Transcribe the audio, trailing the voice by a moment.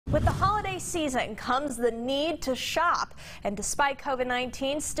With the holiday season comes the need to shop. And despite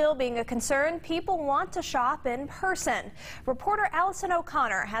COVID-19 still being a concern, people want to shop in person. Reporter Allison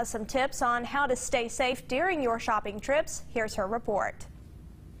O'Connor has some tips on how to stay safe during your shopping trips. Here's her report.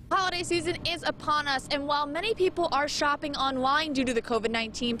 Holiday season is upon us, and while many people are shopping online due to the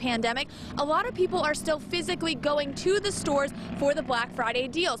COVID-19 pandemic, a lot of people are still physically going to the stores for the Black Friday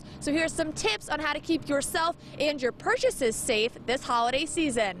deals. So here's some tips on how to keep yourself and your purchases safe this holiday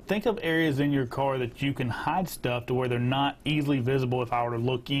season. Think of areas in your car that you can hide stuff to where they're not easily visible if I were to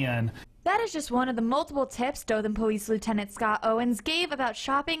look in. That is just one of the multiple tips Dothan Police Lieutenant Scott Owens gave about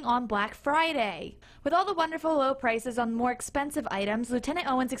shopping on Black Friday. With all the wonderful low prices on more expensive items, Lieutenant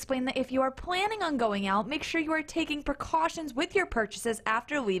Owens explained that if you are planning on going out, make sure you are taking precautions with your purchases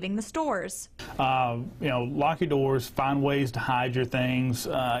after leaving the stores. Lock your doors, find ways to hide your things.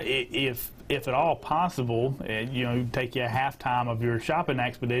 If at all possible, take you a half time of your shopping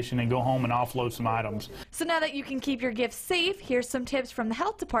expedition and go home and offload some items. So now that you can keep your gifts safe, here's some tips from the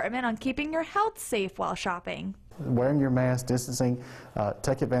health department on keeping your health safe while shopping. Wearing your mask, distancing,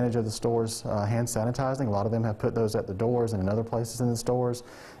 take advantage of the stores' hand sanitizing. A lot of them have put those at the doors and in other places in the stores.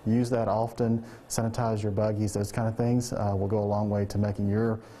 Use that often. Sanitize your buggies, those kind of things will go a long way to making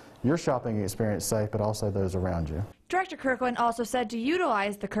your shopping experience safe, but also those around you. Director Kirkland also said to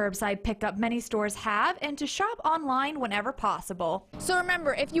utilize the curbside pickup many stores have and to shop online whenever possible. So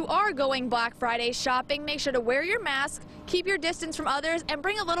remember, if you are going Black Friday shopping, make sure to wear your mask, keep your distance from others, and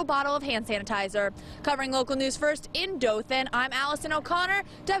bring a little bottle of hand sanitizer. Covering local news first in Dothan, I'm Allison O'Connor,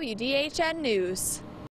 WDHN News.